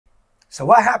So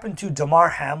what happened to Damar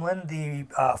Hamlin, the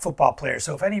football player?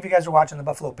 So if any of you guys are watching the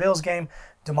Buffalo Bills game,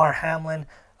 Damar Hamlin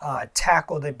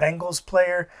tackled a Bengals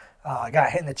player, got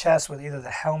hit in the chest with either the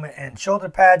helmet and shoulder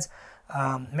pads,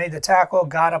 made the tackle,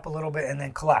 got up a little bit, and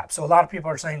then collapsed. So a lot of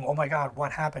people are saying, oh my God,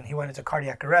 what happened? He went into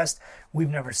cardiac arrest. We've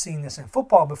never seen this in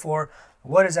football before.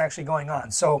 What is actually going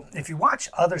on? So if you watch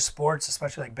other sports,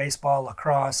 especially like baseball,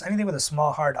 lacrosse, anything with a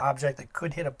small hard object that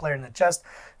could hit a player in the chest,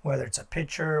 whether it's a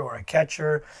pitcher or a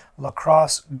catcher,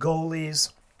 lacrosse,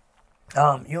 goalies,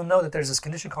 you'll know that there's this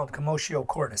condition called commotio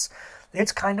cordis.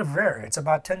 It's kind of rare. It's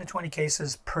about 10 to 20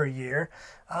 cases per year.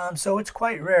 So it's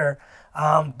quite rare,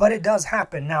 but it does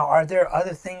happen. Now, are there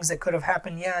other things that could have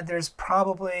happened? Yeah, there's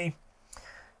probably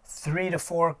 3 to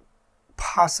 4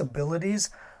 possibilities.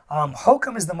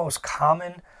 HOCM is the most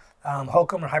common.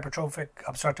 HOCM, or hypertrophic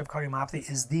obstructive cardiomyopathy,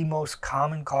 is the most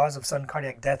common cause of sudden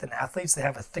cardiac death in athletes. They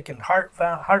have a thickened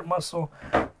heart muscle.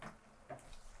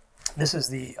 This is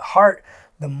the heart.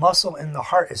 The muscle in the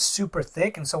heart is super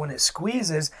thick, and so when it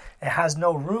squeezes, it has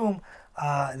no room.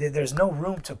 There's no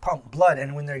room to pump blood,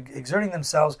 and when they're exerting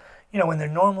themselves, when they're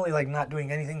normally like not doing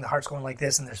anything, the heart's going like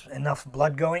this, and there's enough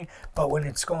blood going. But when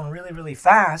it's going really, really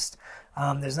fast,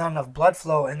 there's not enough blood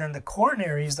flow, and then the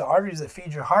coronaries, the arteries that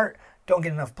feed your heart, don't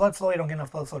get enough blood flow. You don't get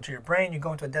enough blood flow to your brain. You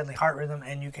go into a deadly heart rhythm,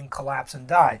 and you can collapse and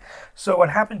die. So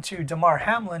what happened to Damar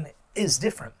Hamlin is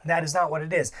different. That is not what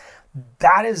it is.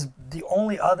 That is the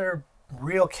only other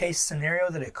real case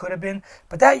scenario that it could have been,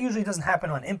 but that usually doesn't happen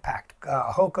on impact.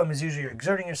 HOCM is usually you're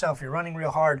exerting yourself, you're running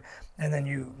real hard, and then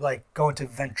you like go into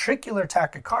ventricular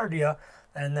tachycardia,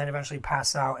 and then eventually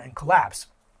pass out and collapse.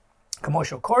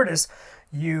 Commotio cordis,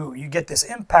 you get this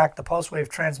impact, the pulse wave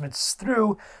transmits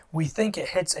through. We think it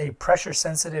hits a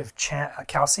pressure-sensitive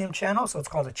calcium channel, so it's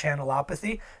called a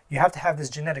channelopathy. You have to have this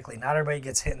genetically. Not everybody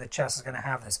gets hit in the chest is going to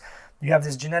have this. You have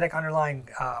this genetic underlying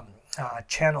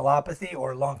channelopathy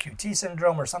or long QT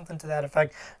syndrome or something to that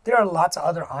effect. There are lots of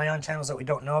other ion channels that we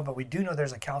don't know, but we do know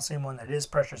there's a calcium one that is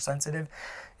pressure sensitive.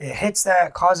 It hits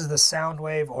that, causes the sound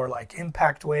wave or like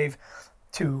impact wave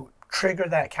to trigger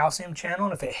that calcium channel,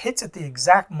 and if it hits at the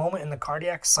exact moment in the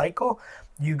cardiac cycle,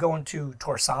 you go into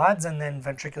torsades and then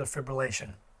ventricular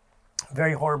fibrillation.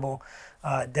 Very horrible,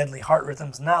 deadly heart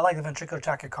rhythms, not like the ventricular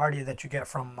tachycardia that you get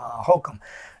from HOCM.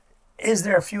 Is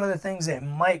there a few other things that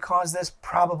might cause this?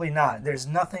 Probably not. There's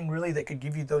nothing really that could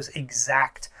give you those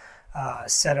exact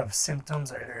set of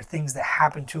symptoms or things that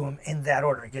happen to him in that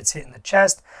order. He gets hit in the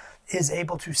chest, is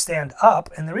able to stand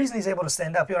up. And the reason he's able to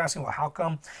stand up, people are asking, well, how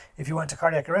come if you went to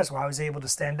cardiac arrest, well, how was he able to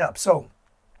stand up? So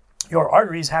your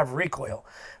arteries have recoil.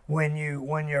 When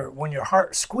your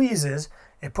heart squeezes,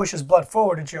 it pushes blood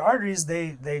forward into your arteries.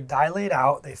 They dilate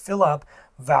out, they fill up,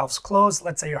 valves close.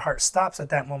 Let's say your heart stops at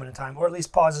that moment in time, or at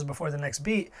least pauses before the next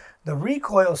beat. The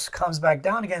recoil comes back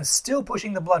down again, still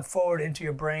pushing the blood forward into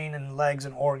your brain and legs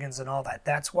and organs and all that.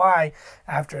 That's why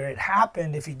after it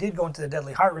happened, if he did go into the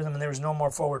deadly heart rhythm and there was no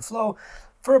more forward flow,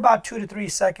 for about 2 to 3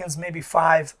 seconds, maybe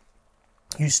 5,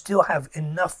 you still have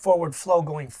enough forward flow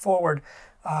going forward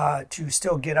to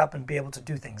still get up and be able to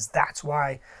do things. That's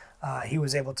why he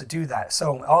was able to do that.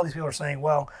 So all these people are saying,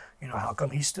 well, how come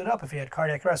he stood up if he had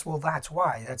cardiac arrest? Well, that's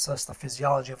why. That's just the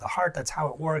physiology of the heart. That's how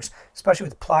it works, especially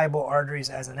with pliable arteries.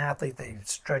 As an athlete, they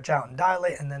stretch out and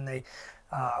dilate, and then they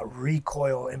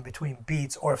recoil in between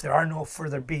beats. Or if there are no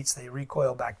further beats, they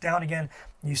recoil back down again.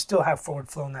 You still have forward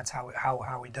flow, and that's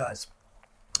how he does.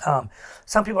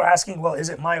 Some people are asking, well, is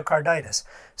it myocarditis?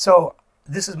 So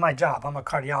this is my job. I'm a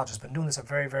cardiologist. Been doing this a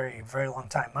very, very, very long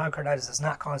time. Myocarditis does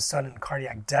not cause sudden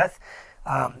cardiac death.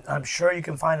 I'm sure you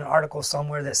can find an article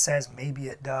somewhere that says maybe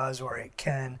it does or it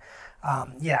can.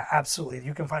 Yeah, absolutely.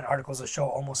 You can find articles that show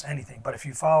almost anything. But if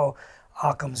you follow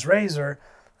Occam's razor,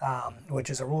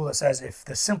 which is a rule that says if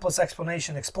the simplest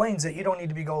explanation explains it, you don't need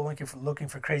to be looking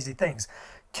for crazy things.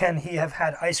 Can he have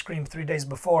had ice cream 3 days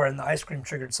before and the ice cream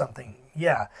triggered something?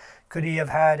 Yeah. Could he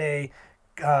have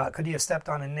stepped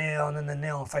on a nail and then the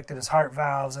nail infected his heart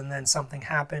valves and then something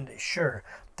happened? Sure.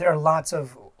 There are lots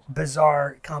of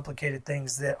bizarre, complicated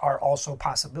things that are also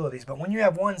possibilities. But when you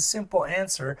have one simple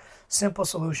answer, simple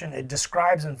solution, it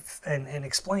describes and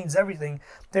explains everything,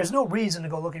 there's no reason to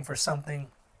go looking for something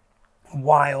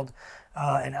wild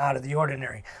and out of the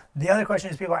ordinary. The other question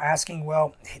is people are asking,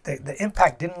 well, the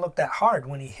impact didn't look that hard.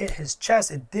 When he hit his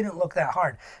chest, it didn't look that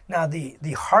hard. Now, the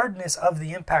hardness of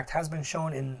the impact has been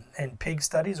shown in pig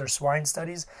studies or swine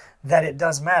studies that it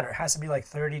does matter. It has to be like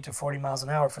 30 to 40 miles an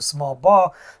hour for a small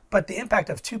ball. But the impact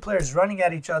of two players running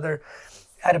at each other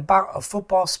at about a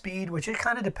football speed, which it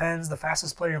kind of depends. The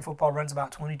fastest player in football runs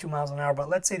about 22 miles an hour. But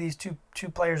let's say these two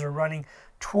players are running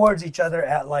towards each other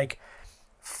at like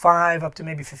 5 up to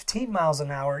maybe 15 miles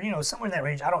an hour, somewhere in that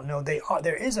range. I don't know.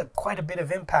 There is quite a bit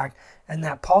of impact, and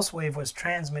that pulse wave was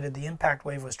transmitted, the impact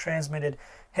wave was transmitted,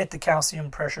 hit the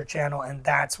calcium pressure channel, and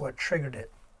that's what triggered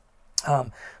it.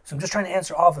 So I'm just trying to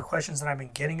answer all of the questions that I've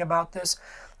been getting about this.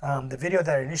 The video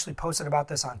that I initially posted about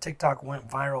this on TikTok went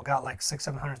viral, got like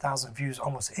 600,000-700,000 views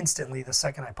almost instantly the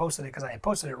second I posted it, because I had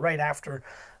posted it right after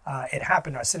it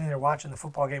happened. I was sitting there watching the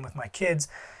football game with my kids,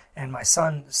 and my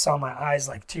son saw my eyes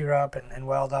like tear up and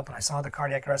welled up, and I saw the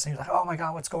cardiac arrest, and he was like, oh my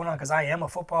God, what's going on? Because I am a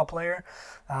football player.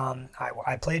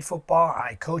 I played football.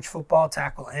 I coach football,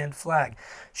 tackle, and flag.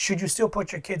 Should you still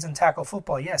put your kids in tackle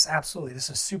football? Yes, absolutely. This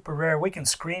is super rare. We can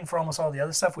screen for almost all the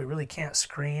other stuff. We really can't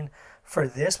screen for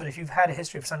this, but if you've had a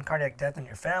history of sudden cardiac death in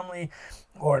your family,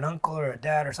 or an uncle or a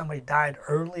dad or somebody died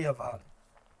early of a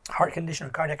heart condition or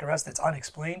cardiac arrest that's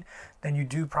unexplained, then you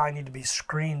do probably need to be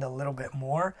screened a little bit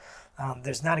more.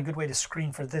 There's not a good way to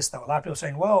screen for this, though. A lot of people are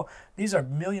saying, well, these are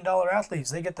 $1 million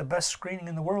athletes. They get the best screening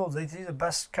in the world. They see the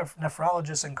best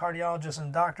nephrologists and cardiologists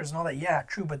and doctors and all that. Yeah,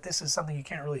 true, but this is something you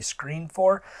can't really screen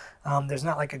for. There's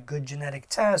not like a good genetic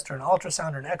test or an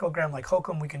ultrasound or an echogram. Like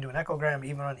Hokum, we can do an echogram.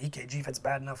 Even on EKG, if it's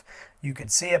bad enough, you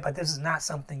could see it. But this is not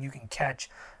something you can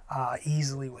catch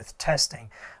easily with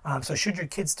testing. So should your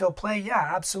kids still play?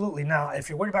 Yeah, absolutely. Now, if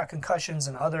you're worried about concussions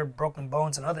and other broken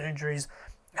bones and other injuries,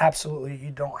 absolutely,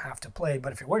 you don't have to play.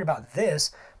 But if you're worried about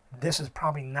this is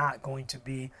probably not going to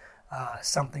be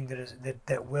something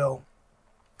that will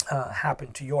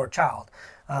happen to your child.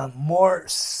 More,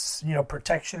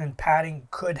 protection and padding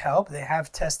could help. They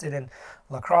have tested in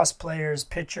lacrosse players,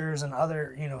 pitchers, and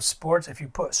other, sports. If you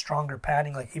put stronger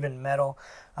padding, like even metal,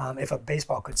 if a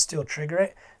baseball could still trigger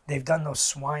it. They've done those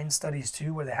swine studies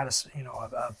too, where they had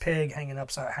a pig hanging,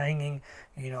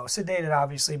 sedated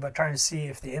obviously, but trying to see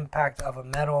if the impact of a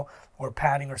metal or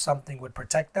padding or something would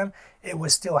protect them. It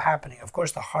was still happening. Of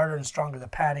course, the harder and stronger the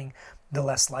padding, the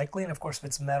less likely. And of course, if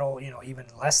it's metal, even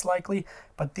less likely.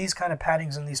 But these kind of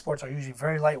paddings in these sports are usually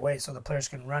very lightweight, so the players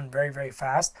can run very, very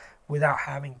fast without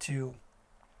having to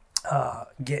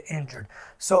get injured.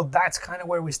 So that's kind of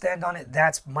where we stand on it.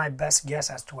 That's my best guess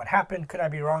as to what happened. Could I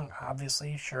be wrong?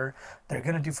 Obviously, sure. They're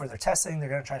going to do further testing. They're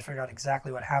going to try to figure out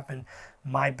exactly what happened.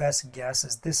 My best guess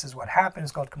is this is what happened.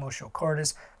 It's called commotio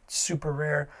cordis. Super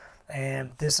rare.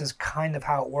 And this is kind of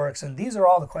how it works. And these are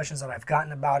all the questions that I've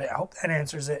gotten about it. I hope that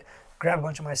answers it. Grab a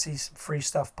bunch of my free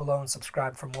stuff below and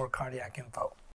subscribe for more cardiac info.